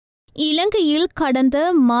இலங்கையில் கடந்த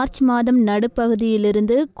மார்ச் மாதம்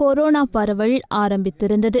நடுப்பகுதியிலிருந்து கொரோனா பரவல்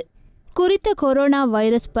ஆரம்பித்திருந்தது. குறித்த கொரோனா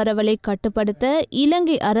வைரஸ் பரவலை கட்டுப்படுத்த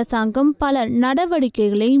இலங்கை அரசாங்கம் பல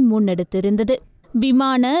நடவடிக்கைகளை முன்னெடுத்திருந்தது.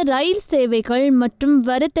 விமான, ரயில் சேவைகள் மற்றும்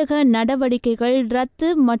வர்த்தக நடவடிக்கைகள்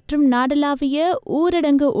ரத்து மற்றும் நாடளாவிய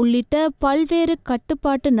ஊரடங்கு உள்ளிட்ட பல்வேறு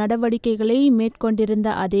கட்டுப்பாட்டு நடவடிக்கைகளை மேற்கொண்டிருந்த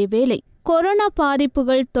அதேவேளை கொரோனா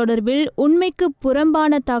பாதிப்புகள் தொடர்பில் உண்மைக்கு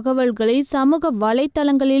புறம்பான தகவல்களை சமூக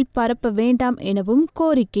வலைத்தளங்களில் பரப்ப வேண்டாம் எனவும்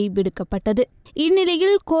கோரிக்கை விடுக்கப்பட்டது.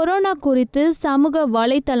 இந்நிலையில் கொரோனா குறித்து சமூக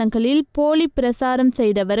வலைத்தளங்களில் போலி பிரசாரம்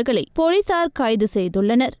செய்தவர்களை போலீசார் கைது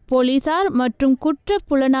செய்துள்ளனர். போலீசார் மற்றும் குற்ற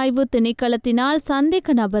புலனாய்வு திணைக்களத்தினால்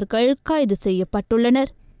சந்தேக நபர்கள் கைது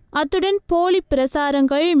செய்யப்பட்டுள்ளனர். அத்துடன் போலி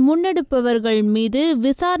பிரசாரங்கள் முன்னெடுப்பவர்கள் மீது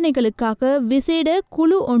விசாரணைகளுக்காக விசேட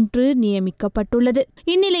குழு ஒன்று நியமிக்கப்பட்டுள்ளது.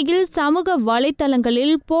 இந்நிலையில் சமூக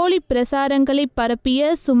வலைத்தளங்களில் போலி பிரசாரங்களை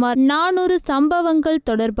பரப்பிய சுமார் 400 சம்பவங்கள்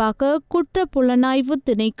தொடர்பாக குற்ற புலனாய்வு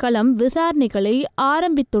திணைக்களம் விசாரணைகளை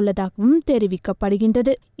ஆரம்பித்துள்ளதாகவும்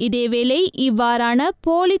தெரிவிக்கப்படுகின்றது. இதேவேளை இவ்வாறான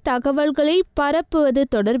போலி தகவல்களை பரப்புவது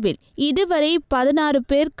தொடர்பில் இதுவரை 16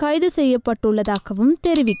 பேர் கைது செய்யப்பட்டுள்ளதாகவும்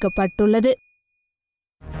தெரிவிக்கப்பட்டுள்ளது.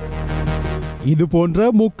 இது போன்ற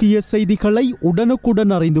முக்கிய செய்திகளை உடனுக்குடன்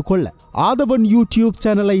அறிந்து கொள்ள ஆதவன் யூடியூப்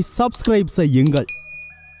சேனலை சப்ஸ்கிரைப் செய்யுங்கள்.